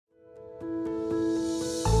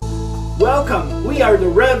Welcome. We are the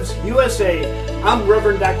Revs USA. I'm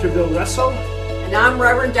Reverend Dr. Bill Russell. And I'm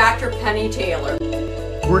Reverend Dr. Penny Taylor.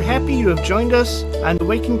 We're happy you have joined us on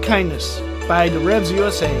Awaken Kindness by the Revs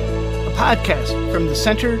USA, a podcast from the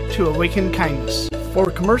Center to Awaken Kindness.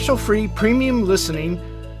 For commercial-free premium listening,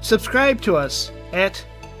 subscribe to us at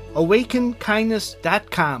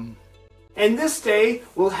awakenkindness.com. And this day,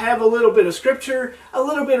 we'll have a little bit of scripture, a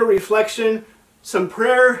little bit of reflection, some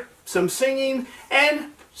prayer, some singing,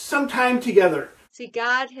 and some time together. See,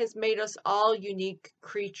 God has made us all unique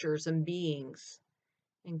creatures and beings.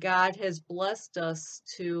 And God has blessed us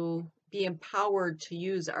to be empowered to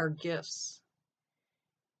use our gifts.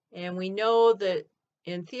 And we know that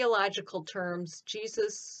in theological terms,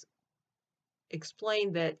 Jesus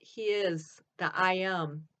explained that He is the I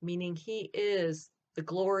Am, meaning He is the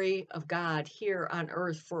glory of God here on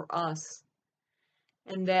earth for us.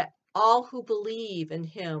 And that all who believe in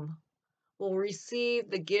Him will receive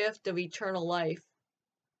the gift of eternal life.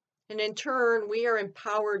 And in turn, we are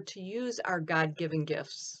empowered to use our God-given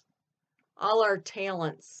gifts, all our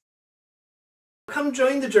talents. Come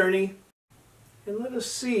join the journey and let us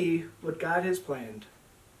see what God has planned.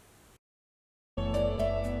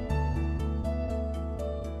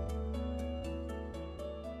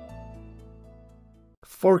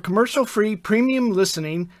 For commercial-free premium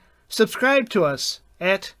listening, subscribe to us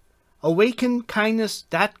at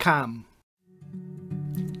awakenkindness.com.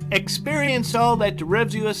 Experience all that the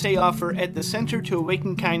Revs USA offer at the Center to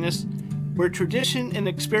Awaken Kindness, where tradition and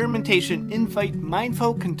experimentation invite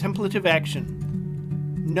mindful contemplative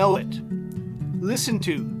action. Know it. Listen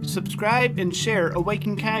to, subscribe, and share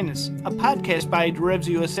Awaken Kindness, a podcast by the Revs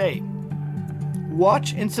USA.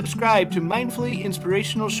 Watch and subscribe to mindfully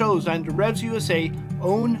inspirational shows on the Revs USA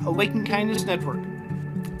own Awaken Kindness Network.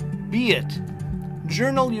 Be it.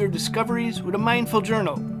 Journal your discoveries with a mindful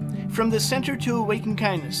journal from the Center to Awaken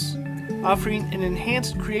Kindness, offering an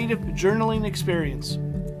enhanced creative journaling experience.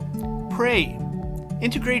 Pray.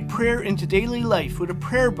 Integrate prayer into daily life with a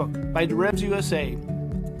prayer book by the Revs USA.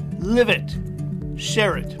 Live it.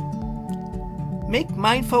 Share it. Make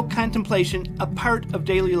mindful contemplation a part of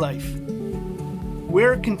daily life.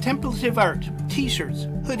 Wear contemplative art, t-shirts,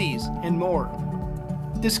 hoodies, and more.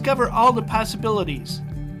 Discover all the possibilities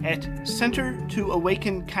at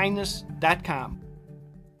centertoawakenkindness.com.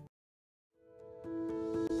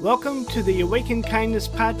 Welcome to the Awaken Kindness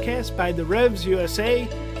podcast by the Revs USA,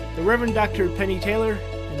 the Reverend Dr. Penny Taylor,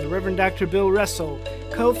 and the Reverend Dr. Bill Russell,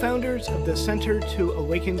 co-founders of the Center to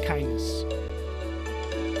Awaken Kindness.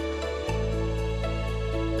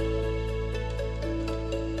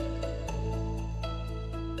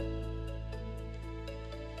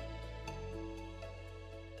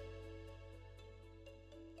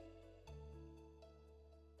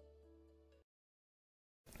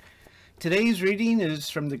 Today's reading is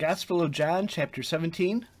from the Gospel of John, chapter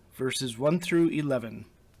 17, verses 1 through 11.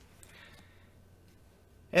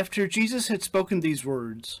 After Jesus had spoken these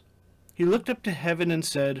words, he looked up to heaven and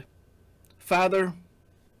said, Father,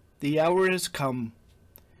 the hour has come.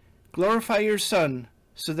 Glorify your Son,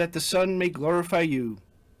 so that the Son may glorify you,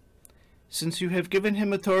 since you have given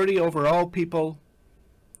him authority over all people,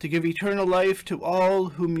 to give eternal life to all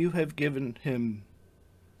whom you have given him.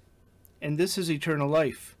 And this is eternal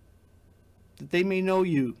life, that they may know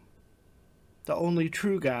you, the only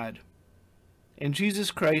true God, and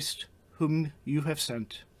Jesus Christ, whom you have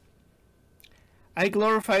sent. I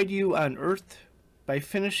glorified you on earth by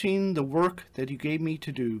finishing the work that you gave me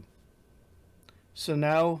to do. So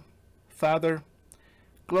now, Father,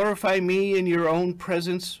 glorify me in your own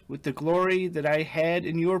presence with the glory that I had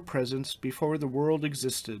in your presence before the world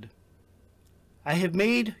existed. I have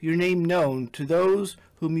made your name known to those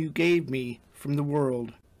whom you gave me from the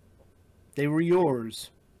world. They were yours,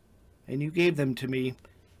 and you gave them to me,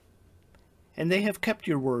 and they have kept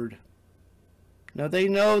your word. Now they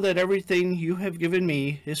know that everything you have given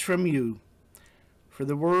me is from you, for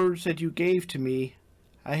the words that you gave to me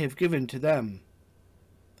I have given to them,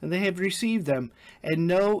 and they have received them, and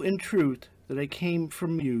know in truth that I came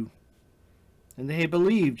from you, and they have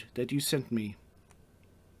believed that you sent me.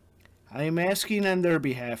 I am asking on their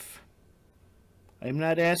behalf. I am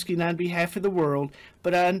not asking on behalf of the world,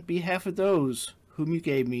 but on behalf of those whom you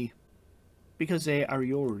gave me, because they are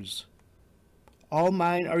yours. All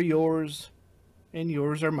mine are yours, and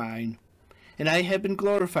yours are mine, and I have been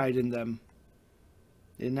glorified in them.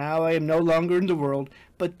 And now I am no longer in the world,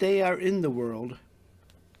 but they are in the world,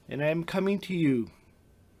 and I am coming to you.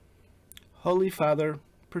 Holy Father,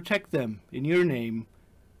 protect them in your name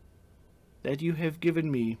that you have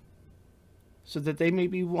given me, so that they may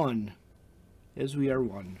be one as we are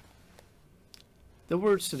one. The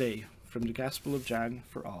words today from the Gospel of John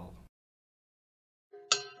for all.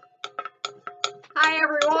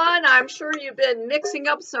 everyone. I'm sure you've been mixing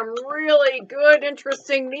up some really good,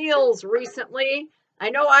 interesting meals recently. I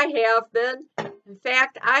know I have been. In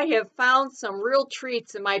fact, I have found some real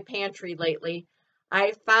treats in my pantry lately.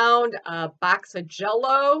 I found a box of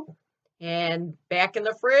Jell-O, and back in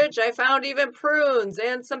the fridge, I found even prunes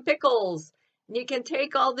and some pickles. And you can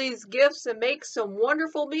take all these gifts and make some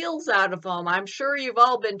wonderful meals out of them. I'm sure you've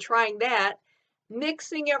all been trying that,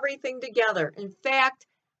 mixing everything together. In fact,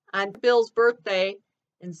 on Bill's birthday,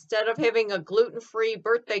 instead of having a gluten-free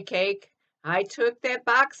birthday cake, I took that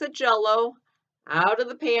box of Jell-O out of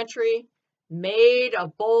the pantry, made a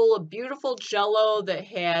bowl of beautiful Jell-O that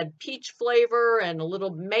had peach flavor and a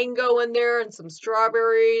little mango in there and some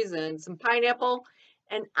strawberries and some pineapple.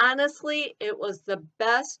 And honestly, it was the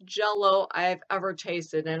best Jell-O I've ever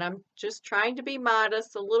tasted. And I'm just trying to be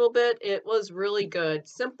modest a little bit. It was really good.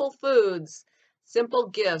 Simple foods, simple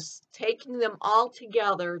gifts, taking them all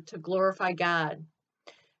together to glorify God.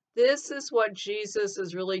 This is what Jesus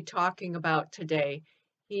is really talking about today.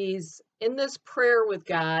 He's in this prayer with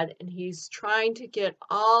God, and he's trying to get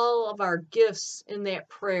all of our gifts in that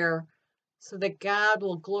prayer so that God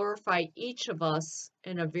will glorify each of us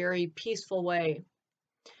in a very peaceful way.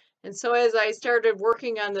 And so as I started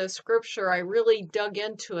working on this scripture, I really dug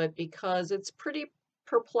into it because it's pretty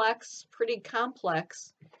perplexed, pretty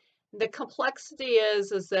complex. The complexity is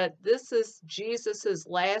that this is Jesus's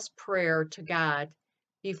last prayer to God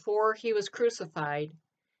before he was crucified.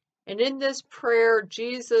 And in this prayer,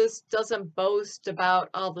 Jesus doesn't boast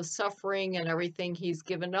about all the suffering and everything he's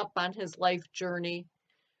given up on his life journey.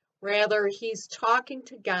 Rather, he's talking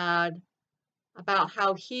to God about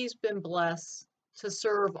how he's been blessed to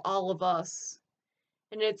serve all of us.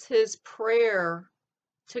 And it's his prayer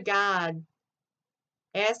to God,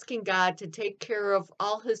 asking God to take care of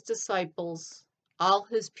all his disciples, all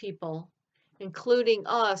his people, including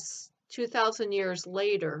us 2,000 years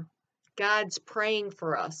later. God's praying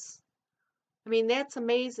for us. I mean, that's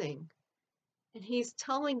amazing. And he's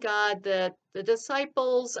telling God that the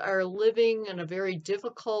disciples are living in a very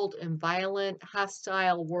difficult and violent,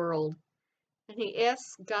 hostile world. And he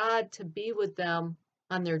asks God to be with them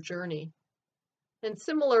on their journey. And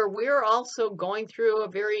similar, we're also going through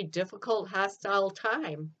a very difficult, hostile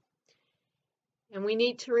time. And we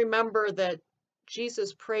need to remember that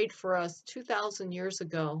Jesus prayed for us 2,000 years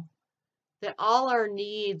ago, that all our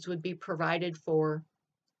needs would be provided for,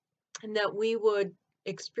 and that we would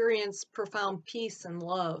experience profound peace and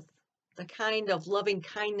love, the kind of loving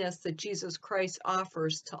kindness that Jesus Christ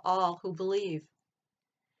offers to all who believe.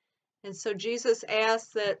 And so Jesus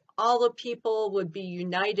asked that all the people would be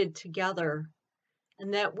united together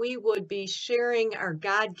and that we would be sharing our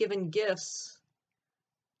God-given gifts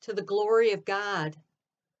to the glory of God.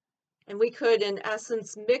 And we could, in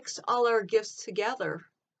essence, mix all our gifts together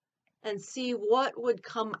and see what would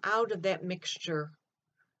come out of that mixture.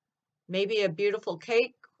 Maybe a beautiful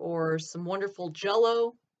cake or some wonderful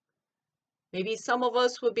Jell-O. Maybe some of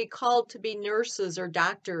us would be called to be nurses or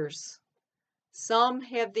doctors. Some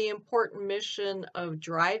have the important mission of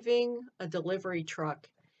driving a delivery truck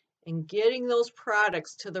and getting those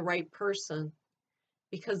products to the right person,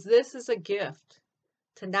 because this is a gift,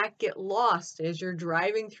 to not get lost as you're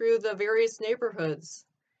driving through the various neighborhoods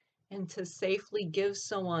and to safely give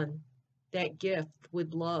someone that gift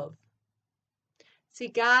with love. See,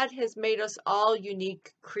 God has made us all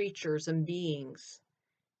unique creatures and beings,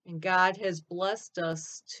 and God has blessed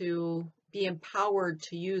us to be empowered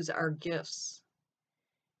to use our gifts.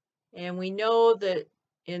 And we know that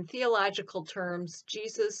in theological terms,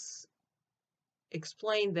 Jesus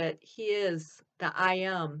explained that he is the I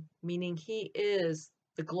am, meaning he is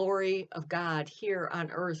the glory of God here on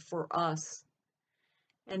earth for us,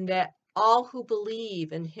 and that all who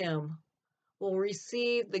believe in him will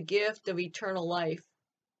receive the gift of eternal life.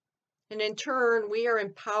 And in turn, we are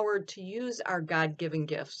empowered to use our God-given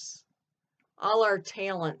gifts, all our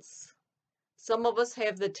talents. Some of us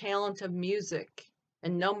have the talent of music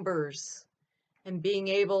and numbers and being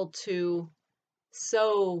able to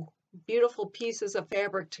sew beautiful pieces of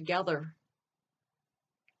fabric together.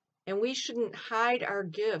 And we shouldn't hide our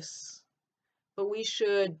gifts, but we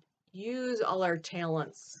should use all our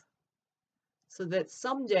talents so that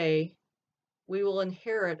someday we will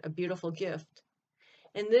inherit a beautiful gift.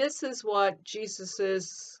 And this is what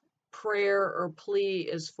Jesus's prayer or plea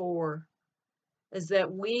is for, is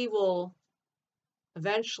that we will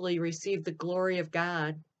eventually receive the glory of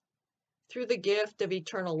God through the gift of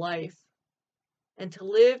eternal life, and to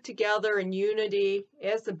live together in unity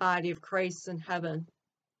as the body of Christ in heaven.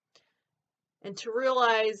 And to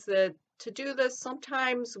realize that to do this,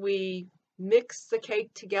 sometimes we mix the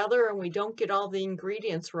cake together and we don't get all the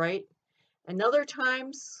ingredients right. And other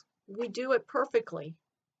times we do it perfectly.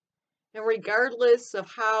 And regardless of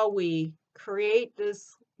how we create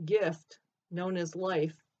this gift known as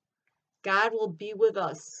life, God will be with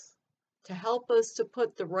us to help us to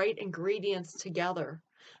put the right ingredients together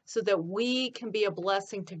so that we can be a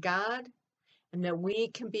blessing to God and that we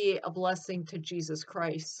can be a blessing to Jesus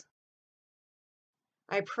Christ.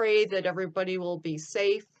 I pray that everybody will be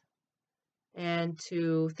safe and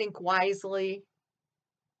to think wisely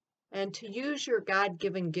and to use your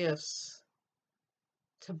God-given gifts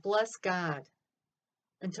to bless God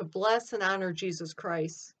and to bless and honor Jesus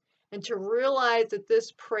Christ and to realize that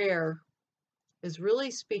this prayer is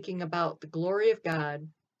really speaking about the glory of God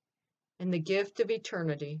and the gift of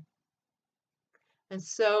eternity. And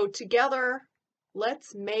so together,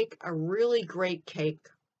 let's make a really great cake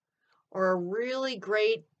or a really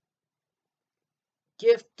great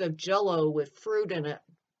gift of Jell-O with fruit in it,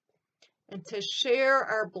 and to share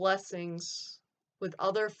our blessings with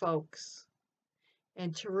other folks,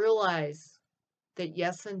 and to realize that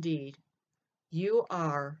yes, indeed, you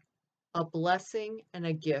are a blessing and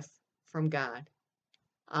a gift from God.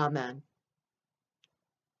 Amen.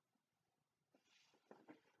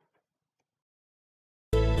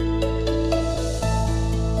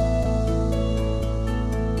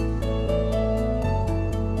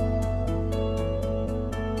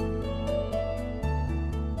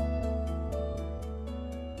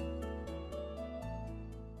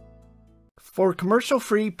 For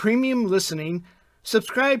commercial-free premium listening,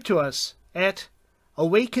 subscribe to us at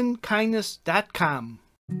awakenkindness.com.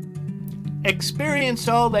 Experience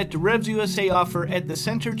all that the Revs USA offer at the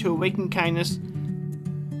Center to Awaken Kindness.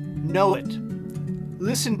 Know it.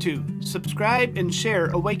 Listen to, subscribe, and share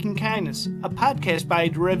Awaken Kindness, a podcast by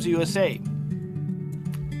the Revs USA.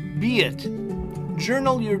 Be it.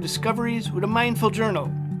 Journal your discoveries with a mindful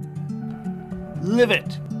journal. Live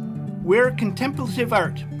it. Wear contemplative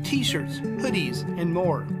art, t-shirts, hoodies, and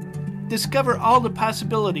more. Discover all the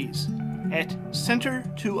possibilities at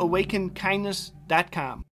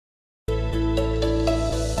centertoawakenkindness.com.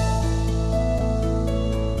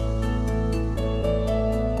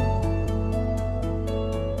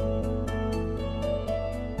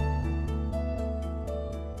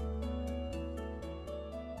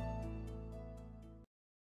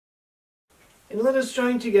 And let us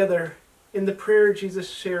join together in the prayer Jesus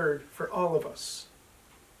shared for all of us.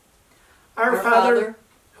 Our Father,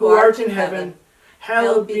 who art in heaven,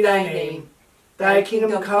 hallowed be thy name. Thy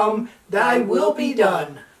kingdom come, thy will be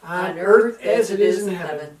done, on earth as it is in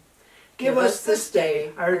heaven. Give us this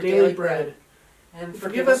day our daily bread, and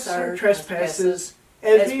forgive us our trespasses,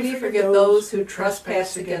 as we forgive those who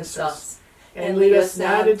trespass against us. And lead us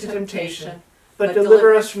not into temptation, but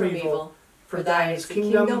deliver us from evil. For thine is the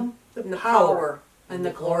kingdom, the power, and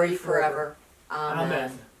the glory forever.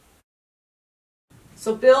 Amen.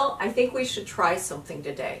 So, Bill, I think we should try something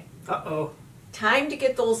today. Uh-oh. Time to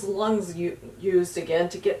get those lungs used again,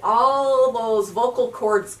 to get all those vocal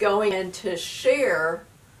cords going, and to share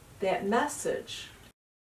that message.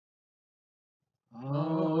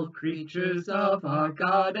 All creatures of our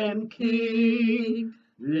God and King,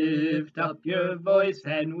 lift up your voice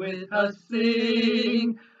and with us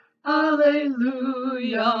sing.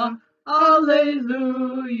 Alleluia,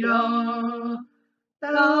 alleluia.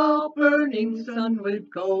 Thou burning sun with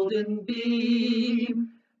golden beam,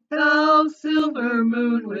 thou silver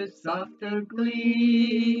moon with softer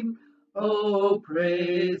gleam. Oh,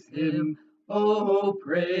 praise him, oh,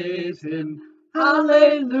 praise him.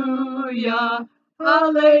 Alleluia,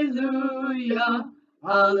 alleluia,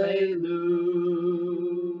 alleluia.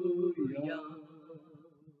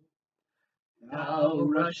 Thou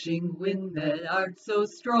rushing wind that art so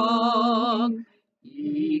strong,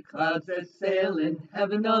 ye clouds that sail in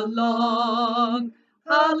heaven along.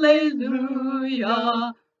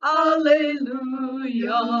 Alleluia,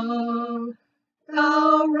 alleluia.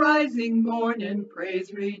 Thou rising morn in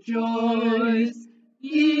praise rejoice,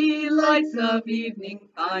 ye lights of evening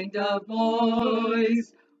find a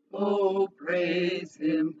voice. Oh, praise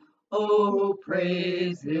him, oh,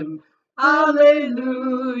 praise him.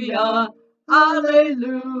 Alleluia,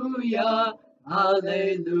 alleluia,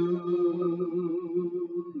 alleluia.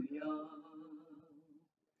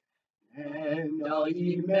 And all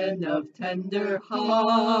ye men of tender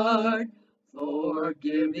heart,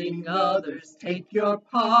 forgiving others, take your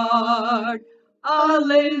part.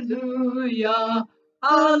 Alleluia,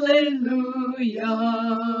 alleluia.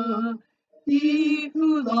 Ye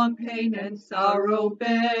who long pain and sorrow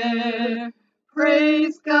bear,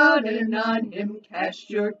 praise God and on him cast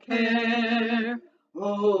your care.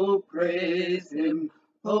 Oh, praise him,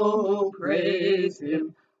 oh, praise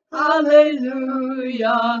him.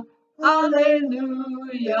 Alleluia,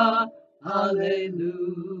 Alleluia,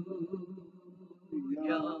 alleluia.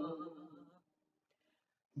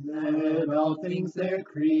 Let all things their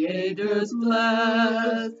creators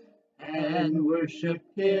bless, and worship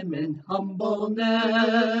him in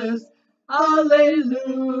humbleness.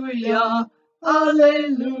 Alleluia,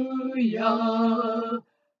 alleluia.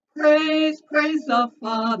 Praise, praise the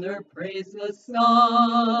Father, praise the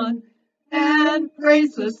Son, and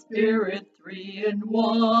praise the Spirit, three in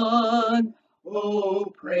one. Oh,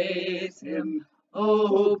 praise him,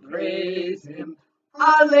 oh, praise him.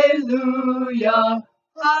 Alleluia,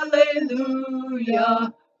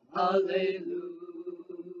 alleluia, alleluia.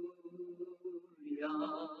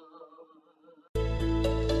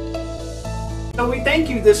 So we thank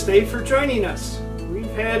you this day for joining us. We've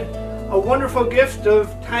had a wonderful gift of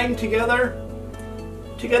time together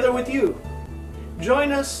with you.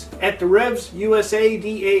 Join us at the Revs USA,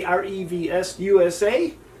 DAREVS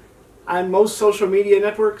USA, on most social media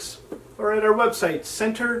networks, or at our website,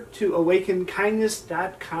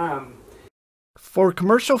 centertoawakenkindness.com. For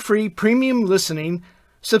commercial-free premium listening,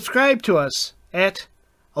 subscribe to us at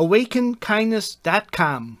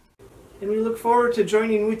awakenkindness.com. And we look forward to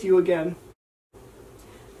joining with you again.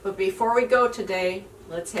 But before we go today,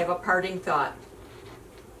 let's have a parting thought.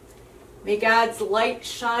 May God's light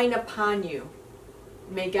shine upon you.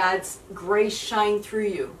 May God's grace shine through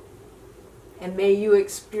you. And may you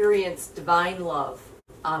experience divine love.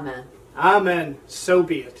 Amen. Amen. So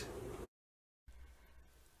be it.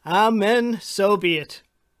 Amen. So be it.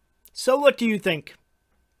 So what do you think?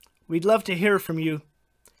 We'd love to hear from you.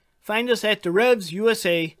 Find us at the Revs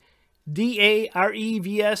USA,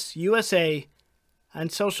 DAREVS USA, on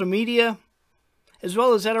social media, as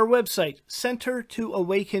well as at our website,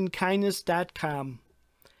 centertoawakenkindness.com,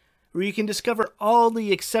 where you can discover all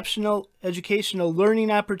the exceptional educational learning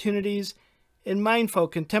opportunities and mindful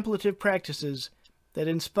contemplative practices that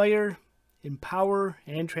inspire, empower,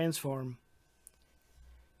 and transform.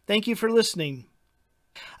 Thank you for listening.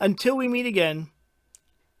 Until we meet again,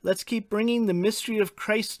 let's keep bringing the mystery of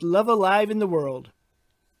Christ's love alive in the world.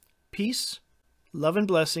 Peace, love, and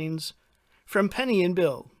blessings from Penny and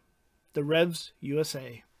Bill, the Revs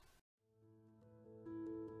USA.